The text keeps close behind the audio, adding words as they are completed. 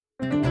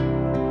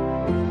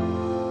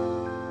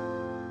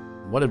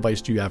What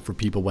advice do you have for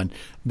people when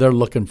they're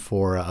looking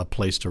for a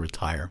place to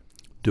retire?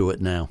 Do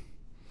it now.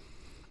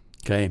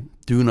 Okay?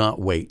 Do not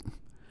wait.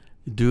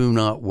 Do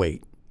not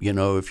wait.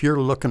 If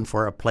you're looking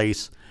for a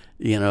place,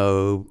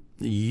 you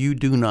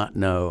do not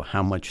know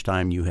how much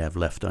time you have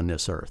left on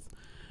this earth.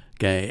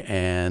 Okay?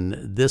 And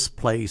this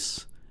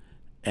place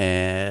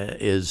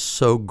is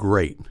so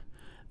great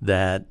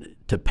that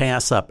to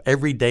pass up,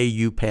 every day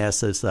you pass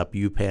this up,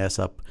 you pass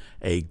up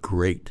a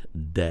great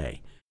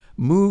day.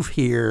 Move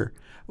here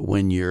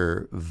when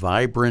you're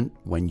vibrant,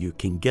 when you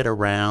can get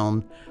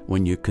around,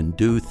 when you can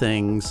do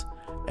things,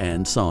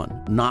 and so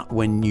on. Not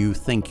when you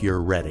think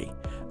you're ready.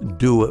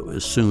 Do it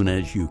as soon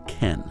as you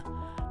can,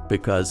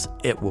 because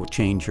it will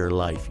change your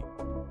life.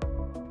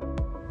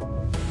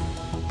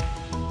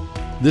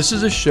 This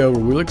is a show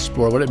where we'll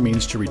explore what it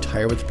means to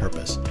retire with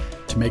purpose,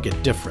 to make a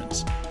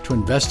difference, to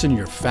invest in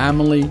your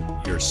family,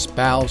 your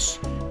spouse,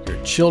 your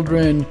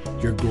children,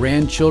 your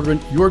grandchildren,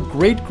 your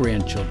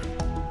great-grandchildren,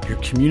 your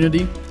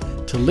community,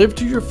 to live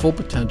to your full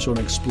potential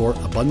and explore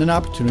abundant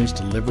opportunities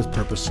to live with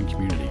purpose and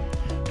community.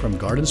 From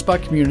Garden Spot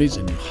Communities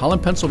in New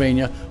Holland,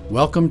 Pennsylvania,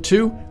 welcome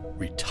to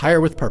Retire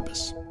with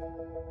Purpose.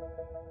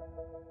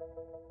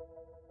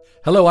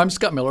 Hello, I'm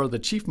Scott Miller, the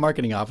Chief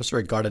Marketing Officer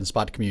at Garden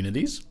Spot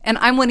Communities. And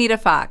I'm Juanita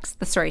Fox,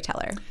 the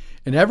storyteller.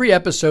 In every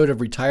episode of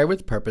Retire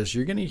with Purpose,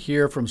 you're going to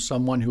hear from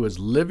someone who is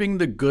living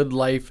the good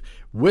life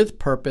with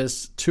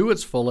purpose to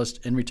its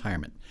fullest in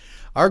retirement.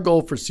 Our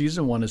goal for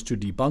Season 1 is to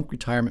debunk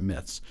retirement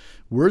myths.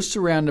 We're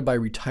surrounded by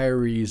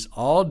retirees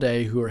all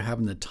day who are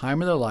having the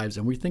time of their lives,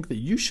 and we think that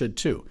you should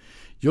too.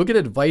 You'll get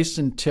advice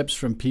and tips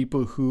from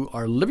people who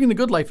are living the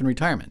good life in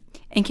retirement.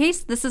 In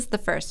case this is the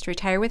first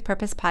Retire with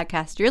Purpose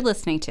podcast you're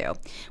listening to,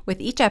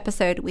 with each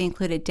episode, we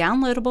include a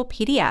downloadable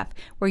PDF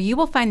where you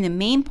will find the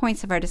main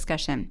points of our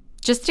discussion.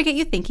 Just to get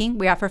you thinking,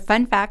 we offer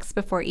fun facts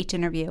before each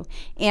interview.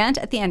 And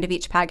at the end of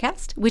each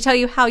podcast, we tell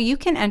you how you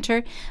can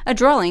enter a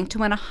drawing to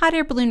win a hot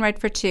air balloon ride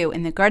for two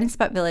in the Garden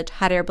Spot Village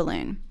hot air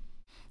balloon.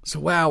 So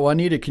wow,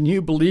 Juanita, can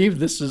you believe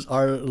this is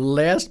our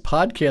last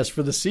podcast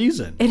for the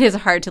season? It is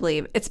hard to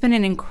believe. It's been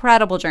an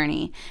incredible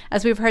journey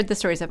as we've heard the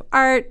stories of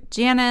Art,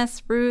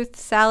 Janice, Ruth,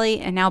 Sally,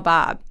 and now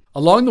Bob.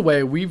 Along the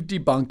way, we've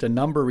debunked a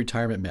number of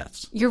retirement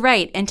myths. You're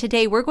right, and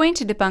today we're going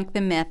to debunk the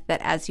myth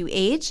that as you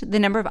age, the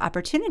number of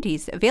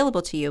opportunities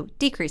available to you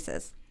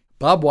decreases.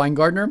 Bob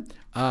Weingartner,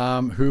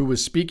 who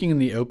was speaking in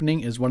the opening,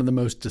 is one of the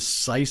most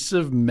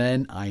decisive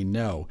men I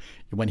know.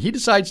 When he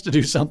decides to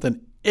do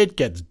something, it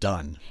gets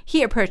done.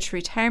 He approached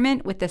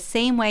retirement with the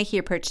same way he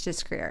approached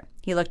his career.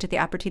 He looked at the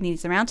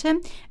opportunities around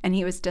him, and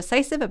he was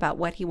decisive about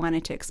what he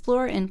wanted to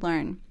explore and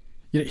learn.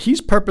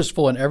 He's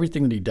purposeful in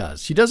everything that he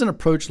does. He doesn't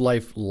approach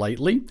life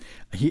lightly.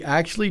 He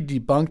actually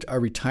debunked our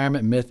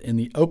retirement myth in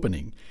the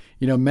opening.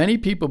 Many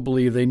people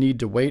believe they need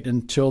to wait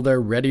until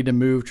they're ready to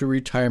move to a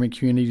retirement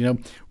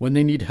community, when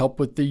they need help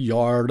with the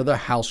yard or the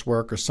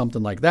housework or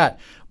something like that.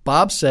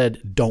 Bob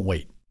said, don't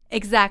wait.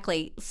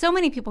 Exactly. So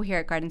many people here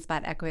at Garden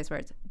Spot echo his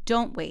words.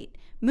 Don't wait.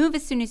 Move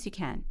as soon as you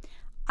can.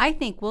 I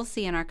think we'll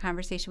see in our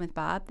conversation with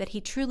Bob that he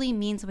truly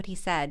means what he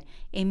said.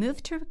 A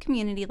move to a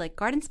community like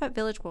Garden Spot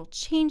Village will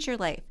change your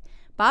life.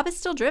 Bob is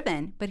still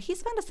driven, but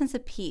he's found a sense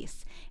of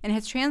peace and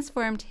has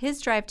transformed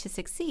his drive to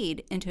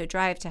succeed into a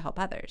drive to help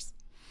others.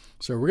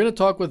 So we're going to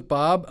talk with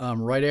Bob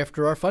right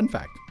after our fun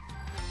fact.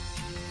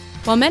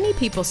 While many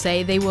people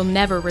say they will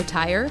never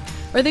retire,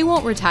 or they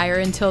won't retire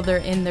until they're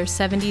in their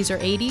 70s or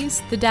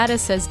 80s, the data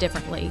says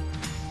differently.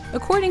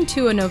 According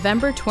to a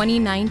November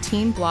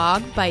 2019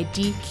 blog by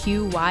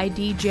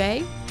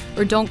DQYDJ,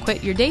 or Don't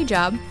Quit Your Day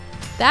Job,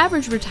 the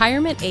average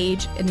retirement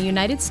age in the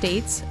United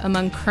States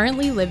among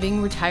currently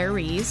living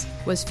retirees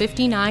was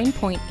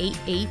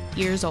 59.88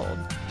 years old.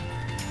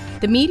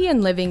 The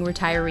median living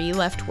retiree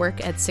left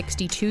work at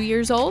 62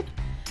 years old,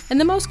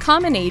 and the most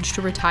common age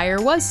to retire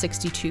was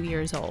 62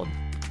 years old.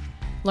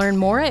 Learn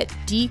more at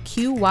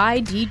dqydj.com.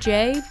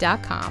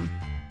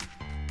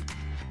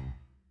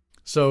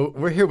 So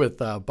we're here with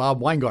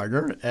Bob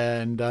Weingartner,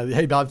 and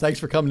hey, Bob, thanks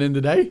for coming in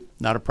today.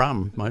 Not a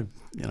problem.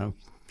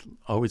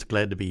 Always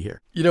glad to be here.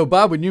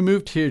 Bob, when you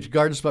moved here to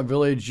Garden Spot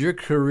Village, your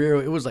career,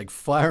 it was like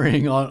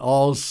firing on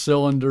all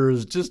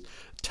cylinders. Just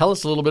tell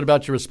us a little bit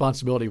about your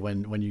responsibility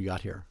when you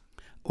got here.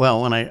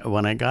 Well,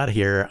 when I got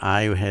here,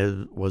 I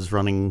was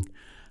running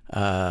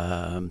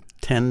 10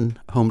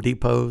 Home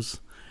Depots.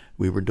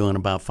 We were doing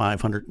about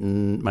 500,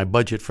 and my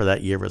budget for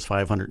that year was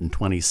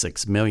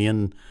 $526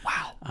 million.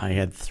 Wow. I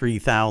had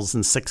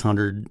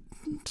 3,600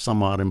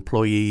 some odd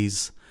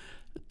employees,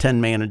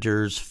 10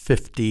 managers,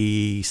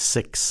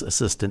 56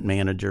 assistant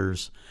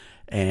managers,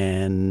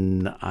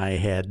 and I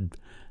had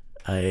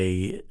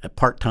a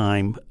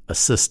part-time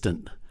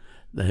assistant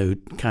who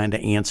kind of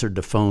answered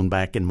the phone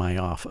back in my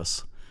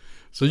office.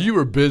 So you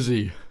were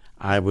busy.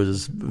 I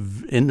was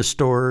in the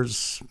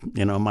stores.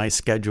 My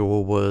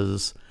schedule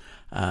was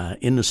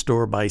in the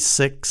store by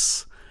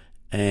 6,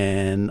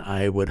 and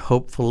I would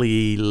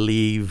hopefully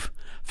leave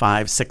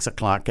 5, 6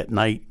 o'clock at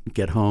night,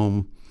 get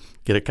home,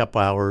 get a couple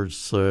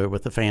hours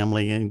with the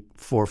family, and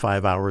 4 or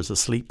 5 hours of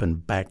sleep,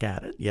 and back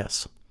at it.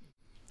 Yes.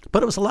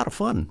 But it was a lot of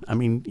fun. I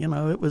mean,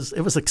 it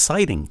was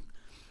exciting.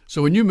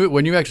 So when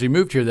you actually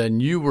moved here, then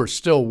you were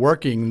still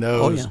working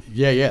those. Oh,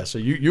 yeah. Yeah. So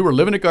you were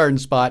living at Garden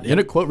Spot in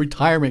a quote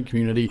retirement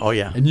community. Oh,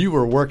 yeah. And you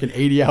were working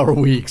 80-hour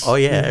weeks. Oh,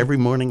 yeah. Every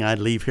morning I'd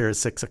leave here at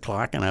 6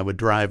 o'clock and I would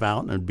drive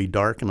out and it'd be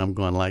dark and I'm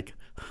going like,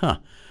 huh.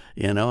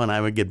 And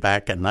I would get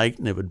back at night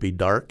and it would be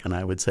dark and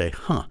I would say,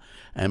 huh.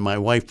 And my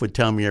wife would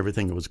tell me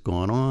everything that was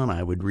going on.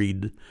 I would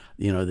read,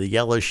 the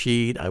yellow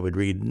sheet. I would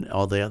read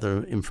all the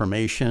other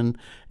information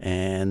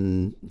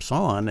and so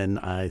on. And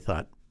I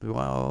thought,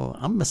 well,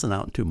 I'm missing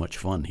out on too much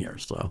fun here.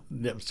 So,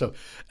 yeah,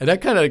 and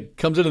that kind of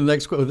comes into the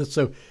next question.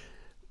 So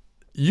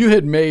you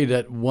had made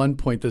at one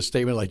point this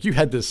statement, like you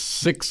had this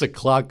 6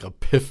 o'clock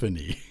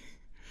epiphany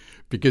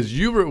because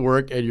you were at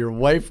work and your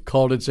wife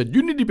called and said,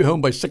 you need to be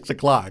home by 6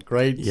 o'clock,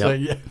 right? Yep. So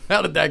yeah,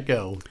 how did that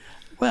go?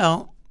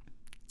 Well,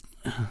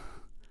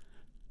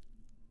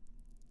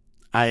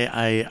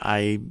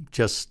 I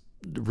just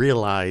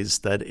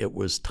realized that it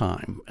was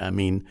time. I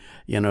mean,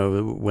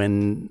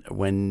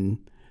 when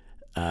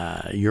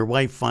your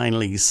wife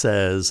finally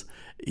says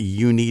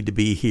you need to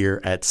be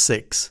here at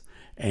 6,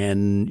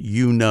 and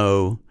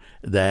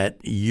that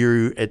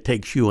it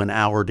takes you an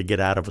hour to get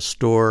out of a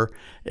store,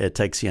 it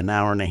takes you an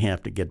hour and a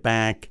half to get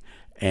back,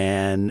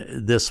 and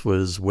this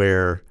was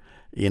where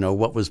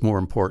what was more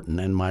important,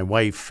 and my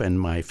wife and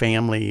my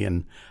family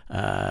and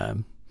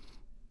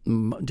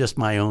just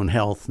my own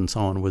health and so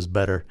on was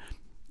better.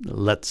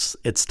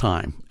 It's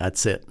time.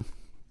 That's it.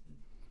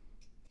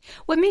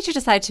 What made you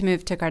decide to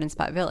move to Garden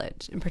Spot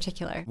Village in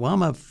particular? Well,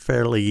 I'm a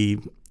fairly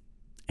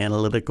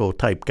analytical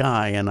type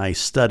guy, and I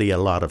study a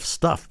lot of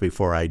stuff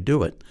before I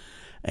do it.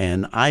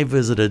 And I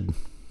visited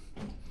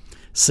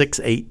 6,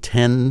 8,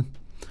 10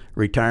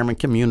 retirement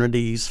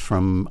communities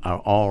from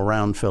all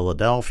around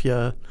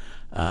Philadelphia.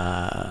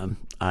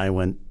 I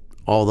went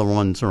all the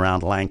ones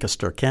around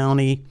Lancaster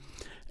County.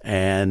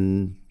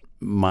 And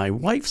my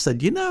wife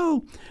said,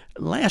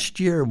 last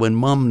year when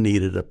Mom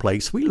needed a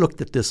place, we looked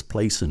at this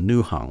place in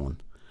New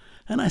Holland.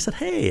 And I said,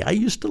 hey, I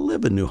used to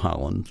live in New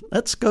Holland.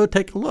 Let's go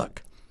take a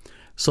look.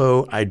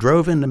 So I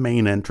drove in the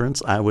main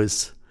entrance. I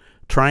was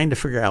trying to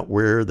figure out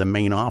where the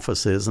main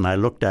office is, and I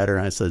looked at her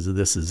and I said,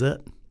 this is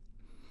it.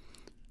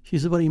 She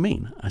said, what do you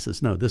mean? I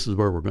said, no, this is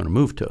where we're going to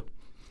move to.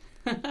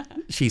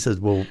 She says,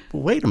 well,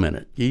 wait a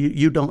minute.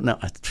 You don't know.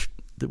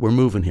 We're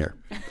moving here.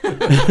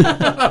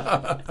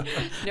 No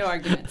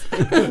arguments.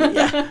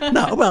 Yeah,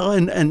 no, well,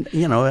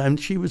 and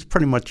she was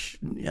pretty much,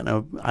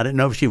 I didn't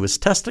know if she was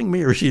testing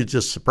me or she was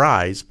just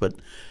surprised, but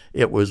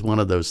it was one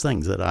of those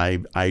things that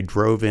I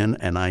drove in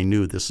and I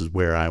knew this is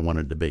where I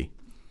wanted to be.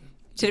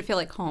 Did it feel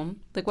like home?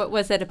 Like, what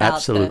was it about?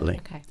 Absolutely.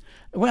 Okay.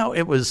 Well,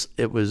 it was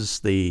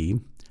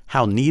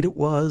how neat it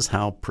was,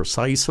 how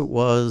precise it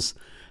was.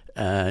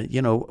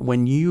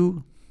 When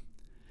you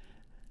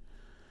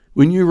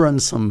run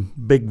some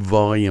big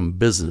volume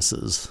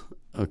businesses,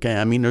 okay,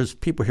 I mean, there's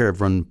people here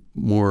have run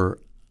more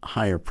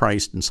higher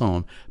priced and so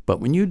on, but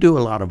when you do a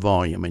lot of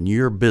volume and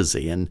you're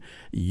busy and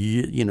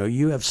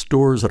you have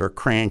stores that are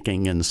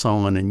cranking and so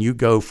on, and you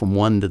go from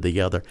one to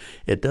the other,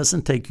 it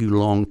doesn't take you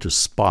long to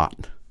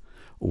spot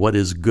what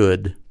is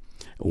good,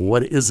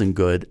 what isn't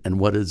good, and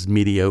what is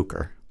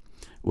mediocre.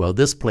 Well,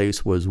 this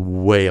place was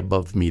way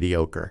above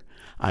mediocre.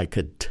 I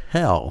could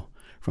tell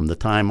from the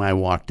time I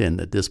walked in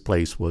that this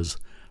place was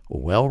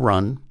well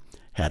run,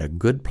 had a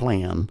good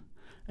plan,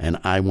 and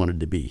I wanted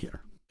to be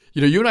here.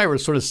 You and I were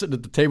sort of sitting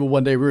at the table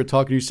one day. We were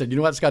talking. You said,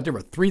 what, Scott, there were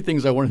 3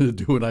 things I wanted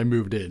to do when I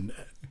moved in.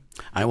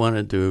 I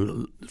wanted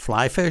to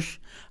fly fish,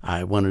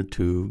 I wanted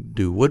to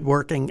do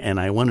woodworking, and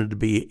I wanted to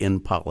be in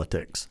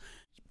politics.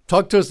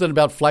 Talk to us then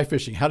about fly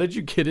fishing. How did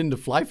you get into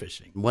fly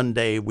fishing? One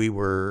day we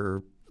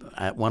were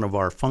at one of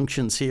our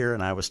functions here,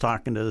 and I was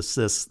talking to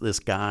this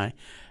guy,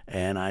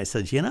 and I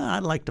said, I'd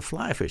like to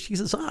fly fish. He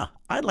says,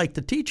 I'd like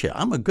to teach you.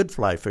 I'm a good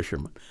fly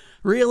fisherman.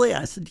 Really?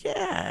 I said,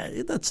 yeah,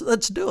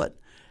 let's do it.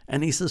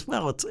 And he says,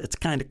 well, it's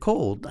kind of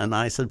cold. And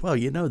I said, well,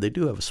 they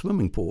do have a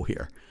swimming pool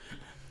here.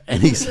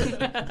 And he said,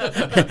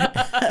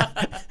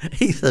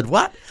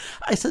 what?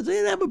 I said, they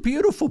have a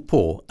beautiful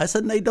pool. I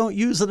said, and they don't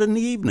use it in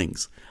the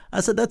evenings. I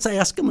said, let's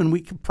ask them and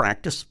we can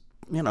practice,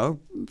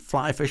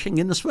 fly fishing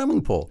in the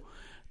swimming pool.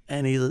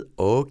 And he said,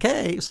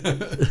 okay. So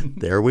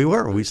there we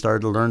were. We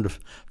started to learn to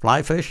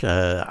fly fish.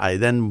 I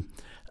then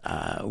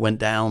went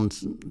down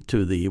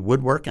to the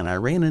woodwork, and I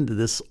ran into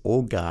this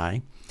old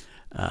guy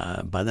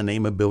by the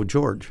name of Bill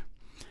George.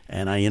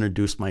 And I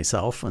introduced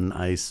myself, and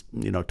I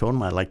told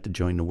him I'd like to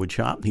join the wood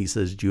shop. He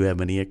says, do you have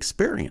any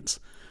experience?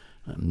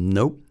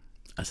 Nope.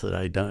 I said,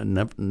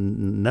 I've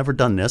never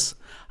done this.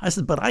 I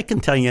said, but I can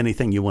tell you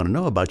anything you want to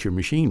know about your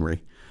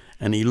machinery.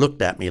 And he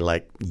looked at me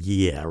like,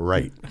 yeah,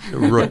 right,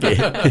 rookie.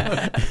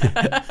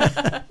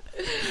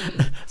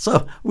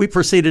 So we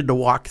proceeded to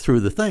walk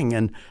through the thing.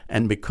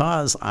 And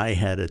because I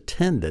had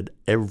attended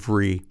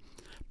every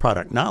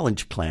product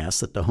knowledge class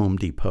that the Home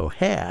Depot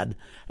had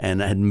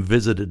and had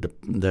visited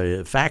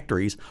the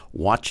factories,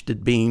 watched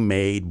it being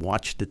made,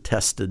 watched it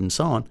tested and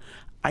so on,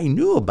 I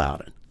knew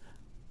about it.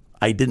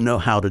 I didn't know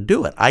how to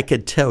do it. I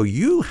could tell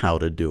you how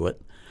to do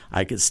it.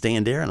 I could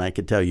stand there and I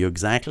could tell you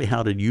exactly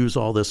how to use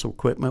all this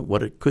equipment,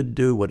 what it could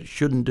do, what it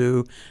shouldn't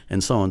do,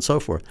 and so on and so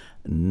forth.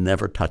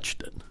 Never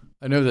touched it.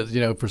 I know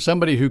that, for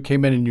somebody who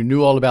came in and you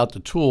knew all about the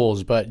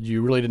tools, but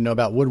you really didn't know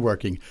about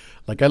woodworking,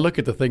 like I look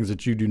at the things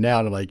that you do now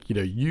and I'm like,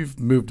 you've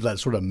moved to that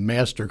sort of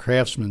master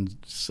craftsman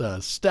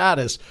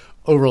status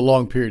over a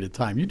long period of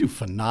time. You do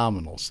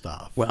phenomenal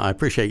stuff. Well, I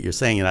appreciate you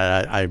saying it.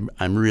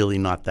 I'm really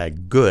not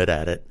that good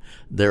at it.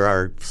 There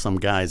are some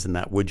guys in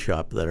that wood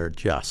shop that are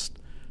just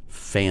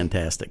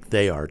fantastic.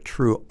 They are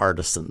true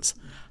artisans.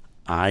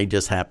 I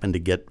just happen to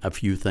get a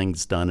few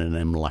things done and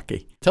I'm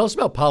lucky. Tell us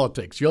about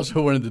politics. You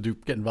also wanted to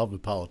get involved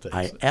with politics.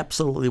 I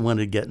absolutely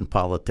wanted to get in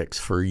politics.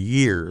 For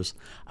years,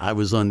 I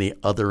was on the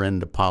other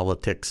end of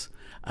politics.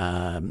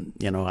 I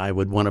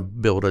would want to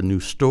build a new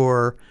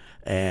store,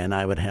 and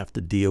I would have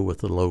to deal with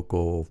the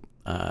local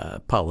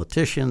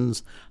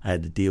politicians. I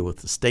had to deal with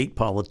the state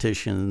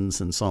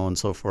politicians and so on and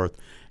so forth.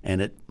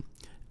 And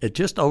it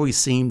just always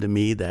seemed to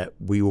me that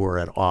we were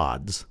at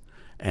odds.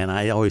 And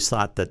I always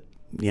thought that,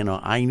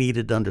 I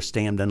needed to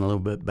understand them a little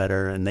bit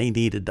better, and they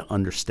needed to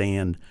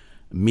understand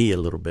me a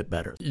little bit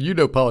better.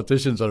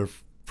 Politicians are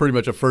pretty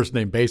much a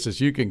first-name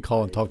basis. You can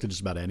call and talk to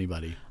just about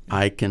anybody.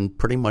 I can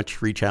pretty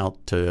much reach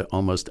out to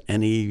almost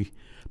any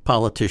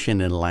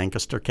politician in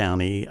Lancaster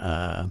County,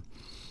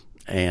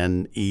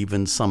 and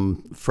even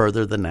some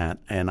further than that.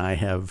 And I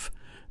have,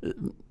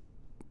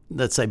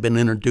 let's say, been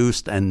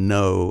introduced and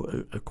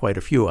know quite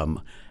a few of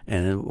them.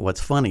 And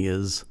what's funny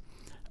is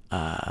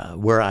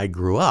where I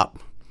grew up,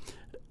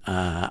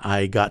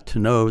 I got to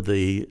know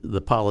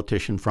the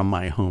politician from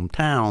my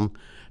hometown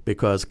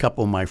because a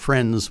couple of my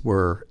friends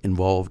were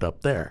involved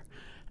up there.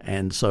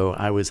 And so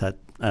I was at,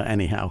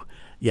 anyhow,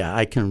 yeah,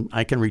 I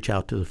can reach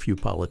out to a few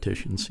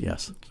politicians,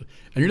 yes.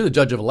 And you're the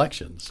judge of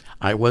elections.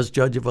 I was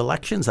judge of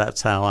elections.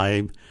 That's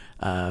how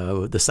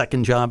the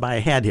second job I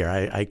had here.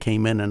 I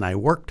came in and I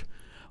worked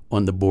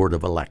on the Board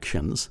of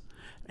Elections.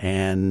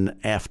 And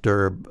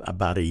after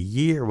about a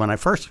year, when I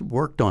first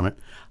worked on it,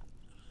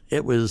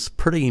 it was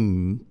pretty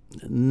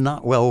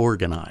not well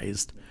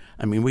organized.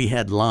 I mean, we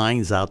had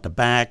lines out the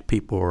back.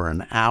 People were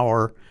an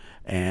hour.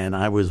 And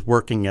I was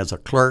working as a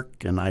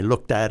clerk, and I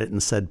looked at it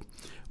and said,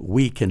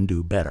 we can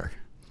do better.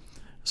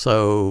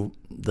 So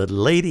the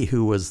lady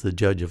who was the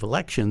judge of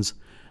elections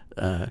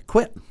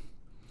quit.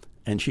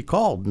 And she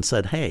called and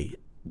said, hey,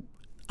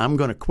 I'm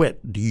going to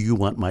quit. Do you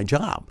want my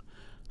job?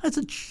 I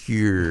said,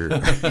 sure.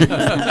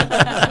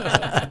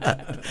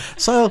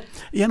 So,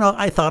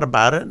 I thought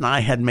about it, and I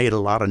had made a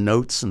lot of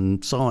notes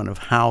and so on of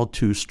how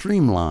to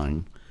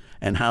streamline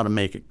and how to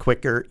make it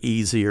quicker,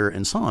 easier,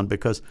 and so on,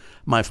 because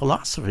my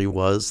philosophy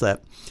was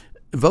that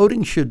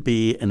voting should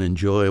be an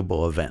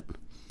enjoyable event.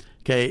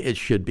 Okay, it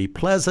should be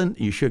pleasant.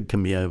 You should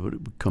be able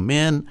to come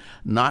in,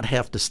 not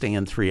have to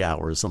stand 3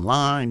 hours in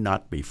line,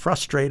 not be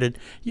frustrated.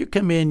 You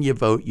come in, you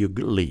vote, you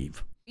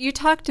leave. You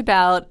talked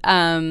about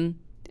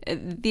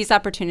these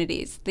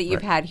opportunities that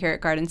you've had here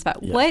at Garden Spot.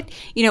 Yes. What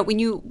when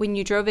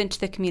you drove into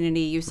the community,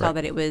 you saw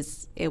that it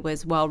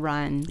was well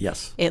run.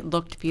 Yes, it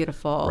looked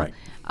beautiful. Right.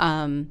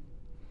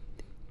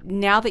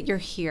 Now that you're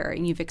here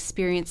and you've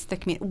experienced the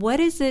community,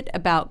 what is it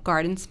about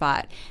Garden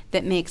Spot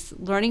that makes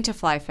learning to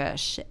fly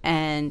fish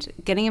and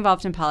getting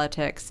involved in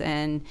politics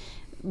and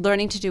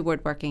learning to do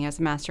woodworking as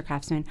a master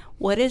craftsman,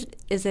 what is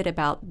it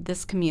about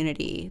this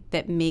community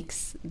that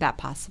makes that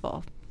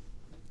possible?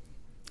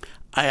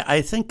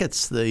 I think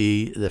it's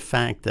the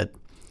fact that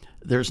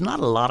there's not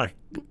a lot of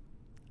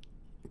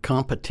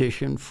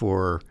competition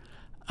for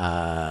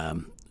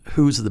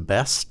who's the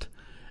best.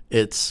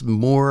 It's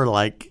more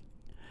like,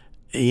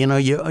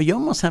 you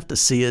almost have to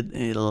see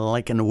it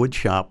like in a wood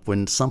shop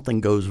when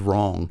something goes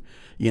wrong.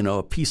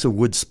 A piece of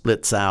wood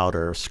splits out,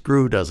 or a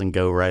screw doesn't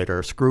go right, or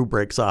a screw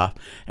breaks off,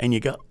 and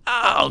you go,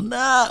 oh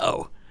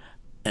no!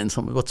 And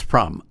someone, what's the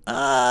problem?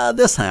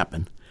 This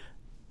happened.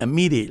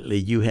 Immediately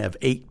you have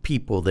 8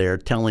 people there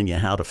telling you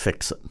how to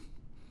fix it.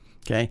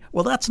 Okay?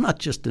 Well, that's not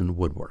just in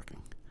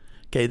woodworking.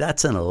 Okay?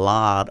 That's in a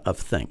lot of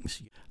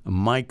things.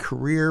 My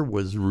career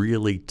was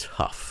really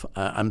tough.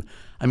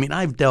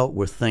 I've dealt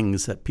with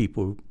things that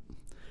people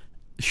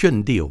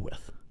shouldn't deal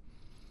with.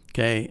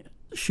 Okay?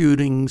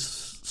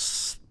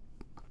 Shootings,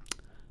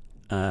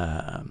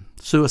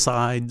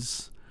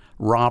 suicides,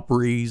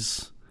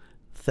 robberies,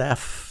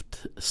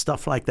 theft,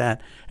 stuff like that.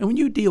 And when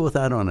you deal with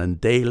that on a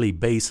daily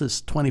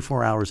basis,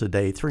 24 hours a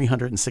day,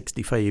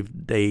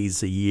 365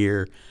 days a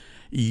year,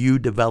 you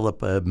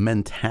develop a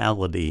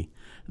mentality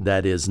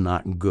that is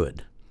not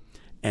good.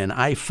 And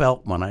I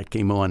felt when I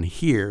came on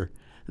here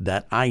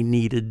that I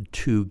needed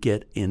to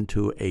get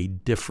into a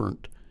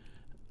different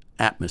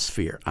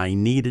atmosphere. I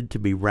needed to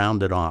be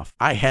rounded off.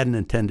 I hadn't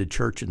attended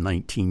church in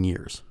 19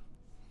 years.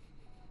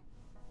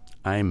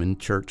 I am in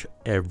church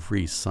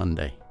every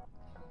Sunday.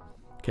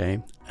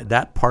 Okay,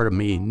 that part of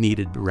me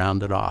needed to be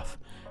rounded off.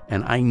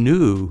 And I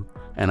knew,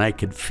 and I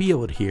could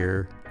feel it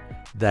here,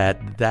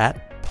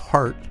 that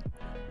part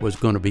was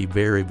going to be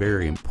very,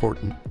 very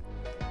important.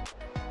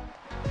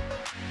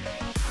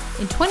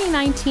 In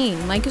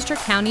 2019, Lancaster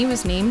County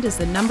was named as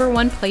the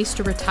 #1 place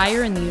to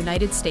retire in the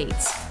United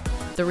States.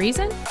 The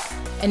reason?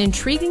 An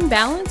intriguing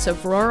balance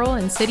of rural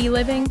and city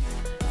living,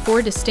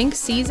 4 distinct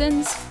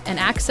seasons, and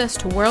access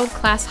to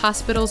world-class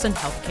hospitals and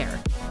healthcare.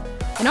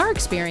 In our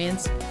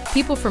experience,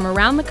 people from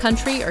around the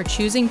country are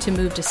choosing to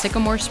move to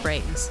Sycamore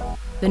Springs,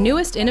 the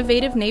newest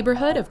innovative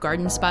neighborhood of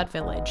Garden Spot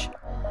Village.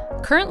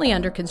 Currently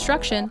under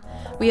construction,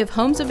 we have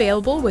homes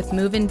available with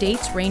move-in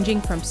dates ranging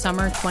from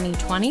summer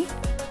 2020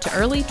 to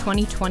early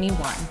 2021.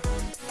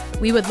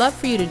 We would love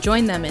for you to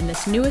join them in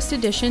this newest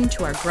addition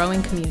to our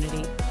growing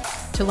community.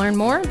 To learn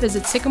more,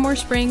 visit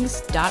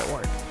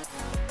sycamore-springs.org.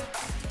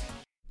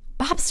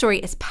 Bob's story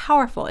is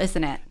powerful,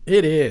 isn't it?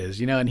 It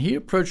is, and he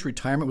approached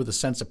retirement with a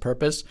sense of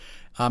purpose.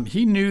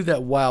 He knew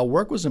that while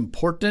work was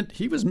important,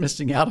 he was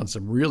missing out on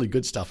some really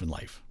good stuff in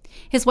life.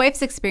 His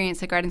wife's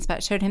experience at Garden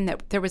Spot showed him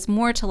that there was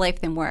more to life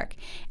than work,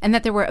 and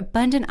that there were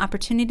abundant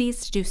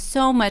opportunities to do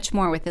so much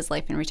more with his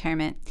life in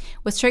retirement.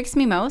 What strikes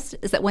me most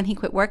is that when he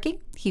quit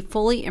working, he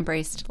fully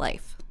embraced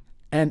life.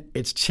 And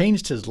it's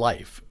changed his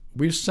life.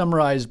 We've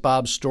summarized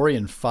Bob's story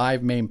in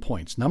 5 main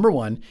points. Number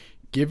 1,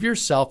 give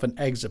yourself an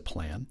exit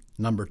plan.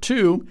 Number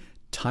 2,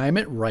 time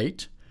it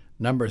right.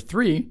 Number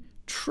 3,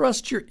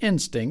 trust your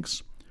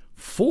instincts.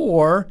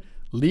 4,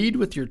 lead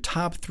with your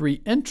top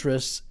 3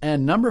 interests.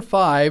 And number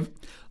 5,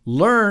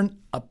 learn,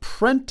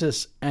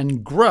 apprentice,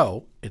 and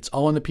grow. It's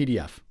all in the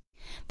PDF.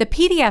 The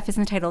PDF is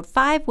entitled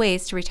 5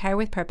 Ways to Retire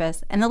with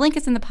Purpose, and the link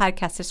is in the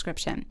podcast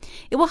description.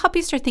 It will help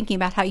you start thinking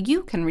about how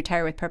you can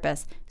retire with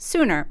purpose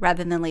sooner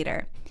rather than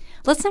later.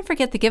 Let's not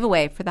forget the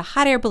giveaway for the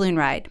hot air balloon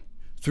ride.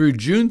 Through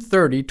June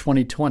 30,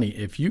 2020,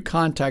 if you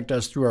contact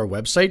us through our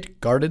website,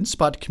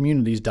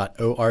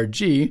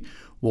 gardenspotcommunities.org,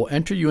 we'll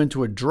enter you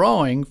into a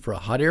drawing for a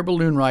hot air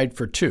balloon ride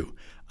for 2.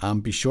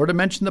 Be sure to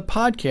mention the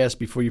podcast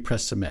before you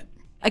press submit.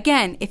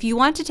 Again, if you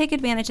want to take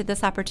advantage of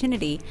this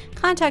opportunity,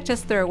 contact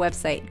us through our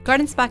website,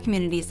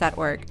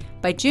 gardenspotcommunities.org,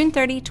 by June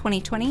 30,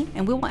 2020,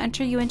 and we will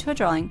enter you into a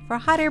drawing for a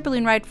hot air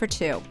balloon ride for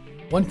 2.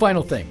 One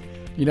final thing.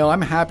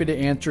 I'm happy to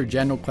answer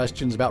general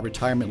questions about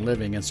retirement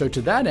living, and so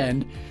to that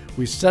end,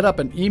 we set up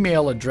an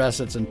email address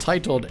that's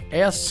entitled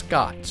Ask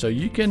Scott. So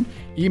you can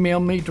email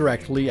me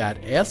directly at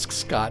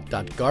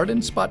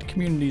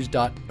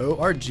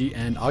askscott.gardenspotcommunities.org,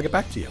 and I'll get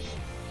back to you.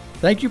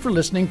 Thank you for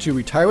listening to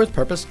Retire with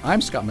Purpose.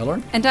 I'm Scott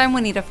Miller. And I'm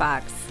Juanita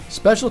Fox.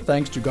 Special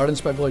thanks to Garden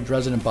Spot Village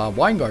resident Bob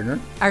Weingartner.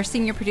 Our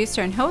senior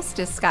producer and host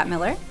is Scott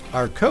Miller.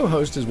 Our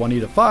co-host is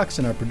Juanita Fox,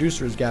 and our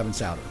producer is Gavin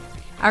Souter.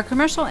 Our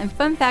commercial and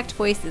fun fact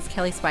voice is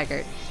Kelly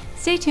Swigert.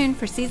 Stay tuned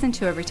for Season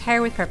 2 of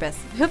Retire with Purpose.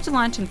 We hope to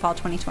launch in fall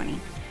 2020.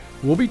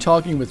 We'll be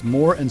talking with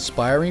more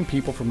inspiring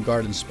people from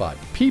Garden Spot,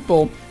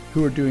 people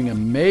who are doing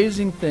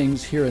amazing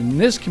things here in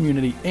this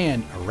community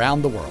and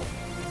around the world.